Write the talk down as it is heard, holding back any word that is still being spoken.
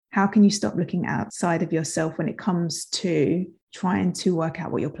How can you stop looking outside of yourself when it comes to trying to work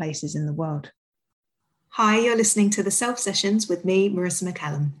out what your place is in the world? Hi, you're listening to The Self Sessions with me, Marissa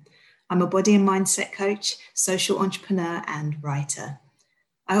McCallum. I'm a body and mindset coach, social entrepreneur, and writer.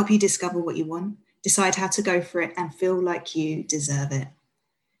 I help you discover what you want, decide how to go for it, and feel like you deserve it.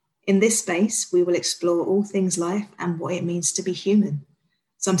 In this space, we will explore all things life and what it means to be human.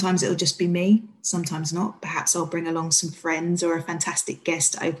 Sometimes it'll just be me, sometimes not. Perhaps I'll bring along some friends or a fantastic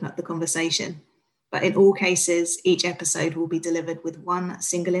guest to open up the conversation. But in all cases, each episode will be delivered with one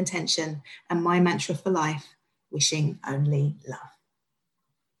single intention and my mantra for life, wishing only love.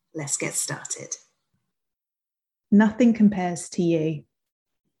 Let's get started. Nothing compares to you.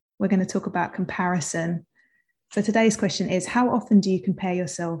 We're going to talk about comparison. So today's question is, how often do you compare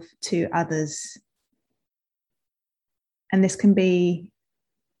yourself to others? And this can be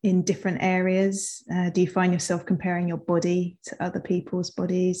in different areas. Do you find yourself comparing your body to other people's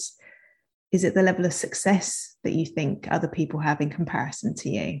bodies? Is it the level of success that you think other people have in comparison to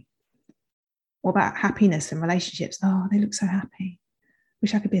you? What about happiness and relationships? Oh, they look so happy.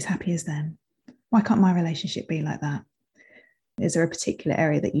 Wish I could be as happy as them. Why can't my relationship be like that? Is there a particular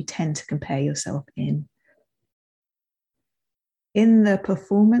area that you tend to compare yourself in? In the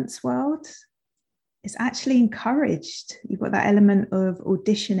performance world, it's actually encouraged. You've got that element of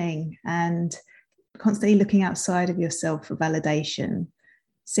auditioning and constantly looking outside of yourself for validation,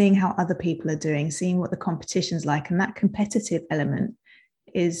 seeing how other people are doing, seeing what the competition's like. And that competitive element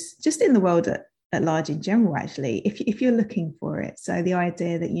is just in the world at large in general, actually, if you're looking for it. So the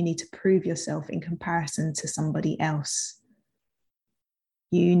idea that you need to prove yourself in comparison to somebody else.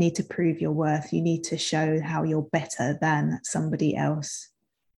 You need to prove your worth. You need to show how you're better than somebody else.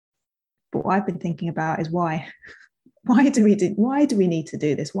 But what I've been thinking about is why. Why do we need to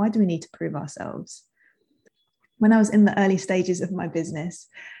do this? Why do we need to prove ourselves? When I was in the early stages of my business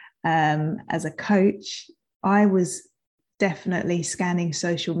as a coach, I was definitely scanning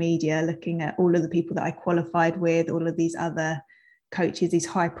social media, looking at all of the people that I qualified with, all of these other coaches, these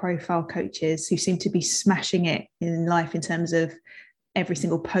high profile coaches who seem to be smashing it in life in terms of every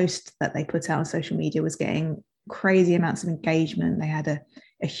single post that they put out on social media was getting crazy amounts of engagement. They had a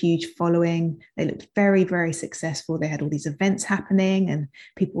huge following. They looked very, very successful. They had all these events happening and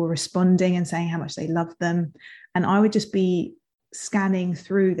people were responding and saying how much they loved them. And I would just be scanning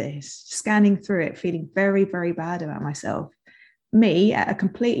through it, feeling very, very bad about myself. Me at a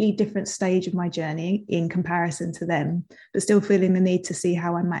completely different stage of my journey in comparison to them, but still feeling the need to see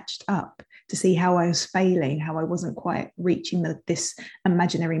how I matched up, to see how I was failing, how I wasn't quite reaching this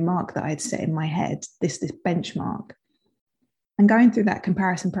imaginary mark that I had set in my head, this benchmark. And going through that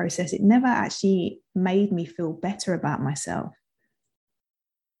comparison process, it never actually made me feel better about myself.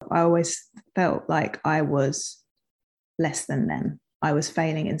 I always felt like I was less than them. I was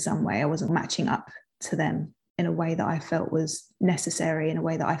failing in some way. I wasn't matching up to them in a way that I felt was necessary, in a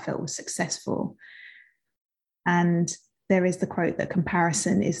way that I felt was successful. And there is the quote that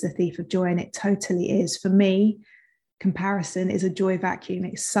comparison is the thief of joy, and it totally is. For me, comparison is a joy vacuum.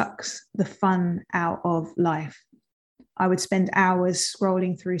 It sucks the fun out of life. I would spend hours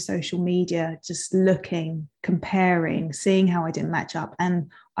scrolling through social media, just looking, comparing, seeing how I didn't match up.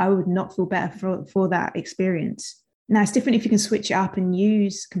 And I would not feel better for that experience. Now, it's different if you can switch it up and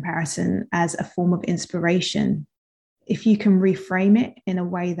use comparison as a form of inspiration. If you can reframe it in a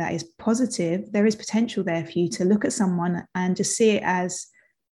way that is positive, there is potential there for you to look at someone and just see it as,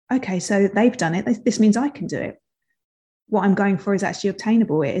 okay, so they've done it. This means I can do it. What I'm going for is actually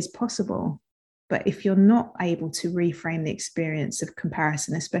obtainable. It is possible. But if you're not able to reframe the experience of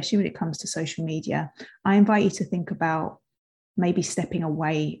comparison, especially when it comes to social media, I invite you to think about maybe stepping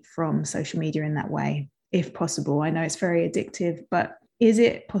away from social media in that way, if possible. I know it's very addictive, but is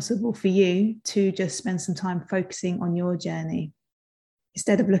it possible for you to just spend some time focusing on your journey?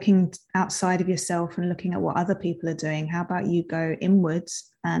 Instead of looking outside of yourself and looking at what other people are doing, how about you go inwards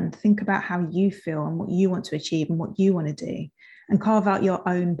and think about how you feel and what you want to achieve and what you want to do, and carve out your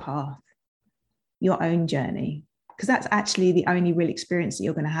own path, your own journey, because that's actually the only real experience that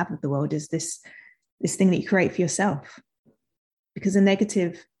you're going to have with the world, is this thing that you create for yourself. Because the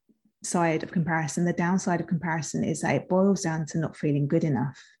negative side of comparison, the downside of comparison, is that it boils down to not feeling good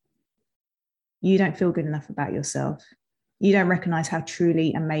enough. You don't feel good enough about yourself. You don't recognize how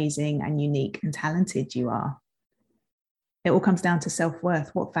truly amazing and unique and talented you are. It all comes down to self-worth.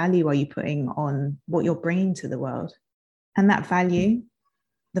 What value are you putting on what you're bringing to the world? And that value,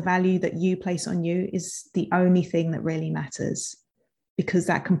 the value that you place on you, is the only thing that really matters, because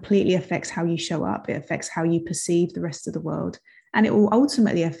that completely affects how you show up. It affects how you perceive the rest of the world, And it will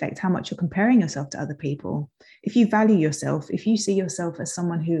ultimately affect how much you're comparing yourself to other people. If you value yourself, if you see yourself as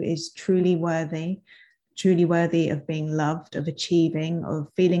someone who is truly worthy of being loved, of achieving, of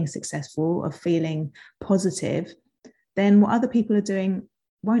feeling successful, of feeling positive, then what other people are doing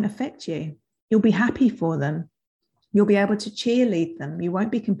won't affect you. You'll be happy for them. You'll be able to cheerlead them. You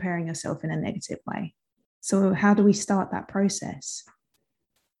won't be comparing yourself in a negative way. So how do we start that process?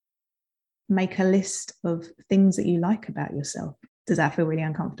 Make a list of things that you like about yourself. Does that feel really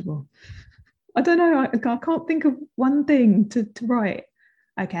uncomfortable? I don't know. I can't think of one thing to write.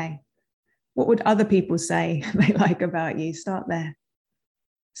 Okay. What would other people say they like about you? Start there.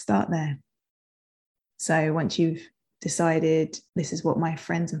 So once you've decided this is what my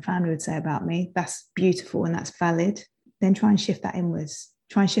friends and family would say about me, that's beautiful and that's valid, then try and shift that inwards.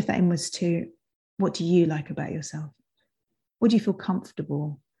 Try and shift that inwards to, what do you like about yourself? What do you feel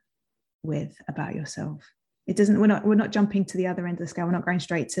comfortable with about yourself? We're not jumping to the other end of the scale. We're not going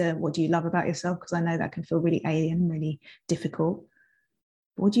straight to what do you love about yourself, because I know that can feel really alien, really difficult.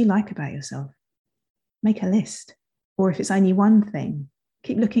 But what do you like about yourself? Make a list. Or if it's only one thing,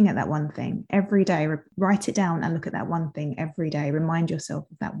 keep looking at that one thing every day. Write it down and look at that one thing every day. Remind yourself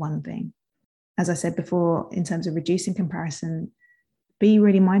of that one thing. As I said before, in terms of reducing comparison, be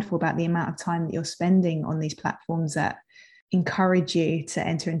really mindful about the amount of time that you're spending on these platforms that encourage you to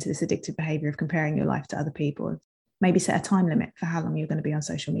enter into this addictive behavior of comparing your life to other people. Maybe set a time limit for how long you're going to be on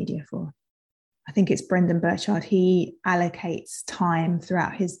social media for. I think it's Brendan Burchard. He allocates time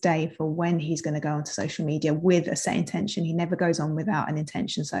throughout his day for when he's going to go onto social media with a set intention. He never goes on without an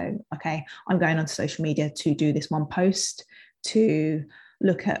intention. So, okay, I'm going onto social media to do this one post, to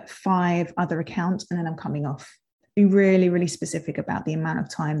look at 5 other accounts, and then I'm coming off. Be really, really specific about the amount of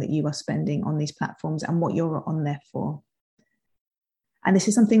time that you are spending on these platforms and what you're on there for. And this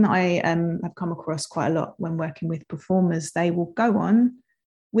is something that I have come across quite a lot when working with performers. They will go on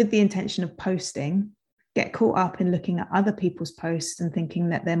with the intention of posting, get caught up in looking at other people's posts and thinking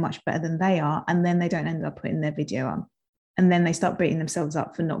that they're much better than they are, and then they don't end up putting their video on. And then they start beating themselves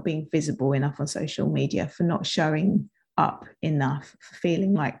up for not being visible enough on social media, for not showing up enough, for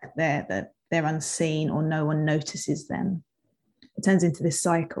feeling like they're unseen or no one notices them. It turns into this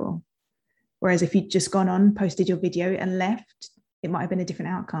cycle. Whereas if you'd just gone on, posted your video and left, it might have been a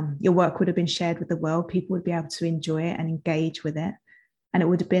different outcome. Your work would have been shared with the world. People would be able to enjoy it and engage with it. And it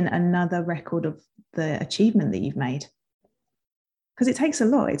would have been another record of the achievement that you've made. Because it takes a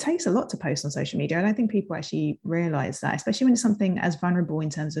lot. It takes a lot to post on social media. I don't think people actually realize that, especially when it's something as vulnerable in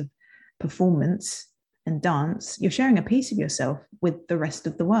terms of performance and dance. You're sharing a piece of yourself with the rest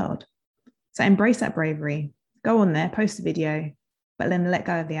of the world. So embrace that bravery. Go on there, post a video, but then let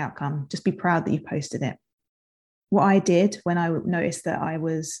go of the outcome. Just be proud that you've posted it. What I did when I noticed that I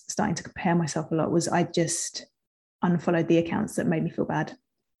was starting to compare myself a lot was I just unfollowed the accounts that made me feel bad.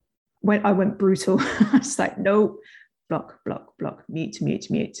 When I went brutal, I was like, no, block, mute.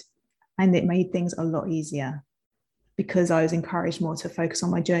 And it made things a lot easier because I was encouraged more to focus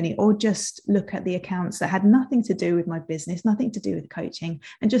on my journey, or just look at the accounts that had nothing to do with my business, nothing to do with coaching,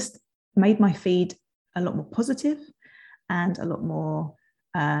 and just made my feed a lot more positive and a lot more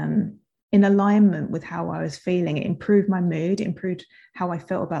in alignment with how I was feeling. It improved my mood, it improved how I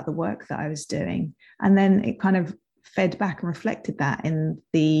felt about the work that I was doing. And then it kind of fed back and reflected that in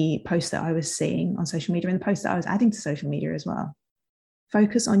the posts that I was seeing on social media and the posts that I was adding to social media as well.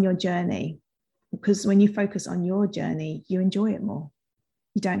 Focus on your journey, because when you focus on your journey, you enjoy it more.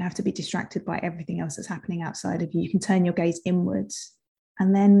 You don't have to be distracted by everything else that's happening outside of you. You can turn your gaze inwards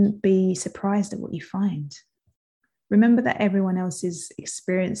and then be surprised at what you find. Remember that everyone else is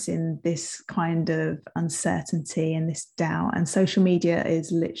experiencing this kind of uncertainty and this doubt, and social media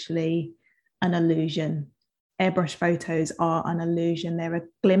is literally an illusion. Airbrush photos are an illusion. They're a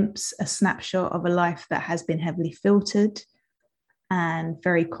glimpse, a snapshot of a life that has been heavily filtered and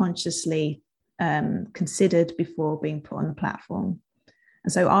very consciously considered before being put on the platform.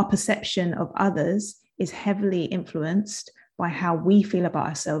 And so our perception of others is heavily influenced by how we feel about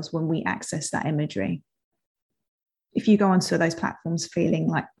ourselves when we access that imagery. If you go onto those platforms feeling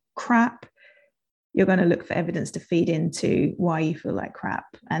like crap, you're going to look for evidence to feed into why you feel like crap.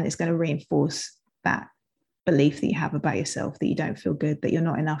 And it's going to reinforce that belief that you have about yourself, that you don't feel good, that you're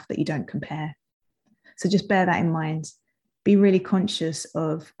not enough, that you don't compare. So just bear that in mind. Be really conscious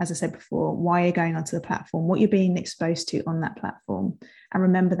of, as I said before, why you're going onto the platform, what you're being exposed to on that platform. And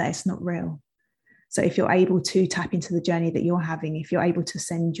remember that it's not real. So if you're able to tap into the journey that you're having, if you're able to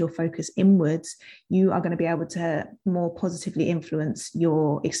send your focus inwards, you are going to be able to more positively influence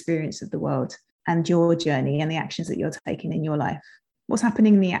your experience of the world and your journey and the actions that you're taking in your life. What's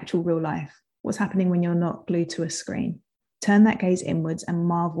happening in the actual real life? What's happening when you're not glued to a screen? Turn that gaze inwards and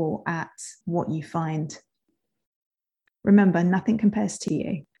marvel at what you find. Remember, nothing compares to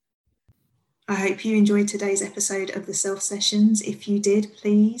you. I hope you enjoyed today's episode of the Self Sessions. If you did,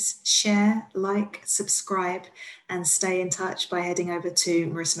 please share, like, subscribe, and stay in touch by heading over to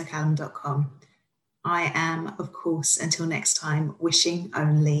marissamccallum.com. I am, of course, until next time, wishing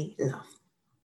only love.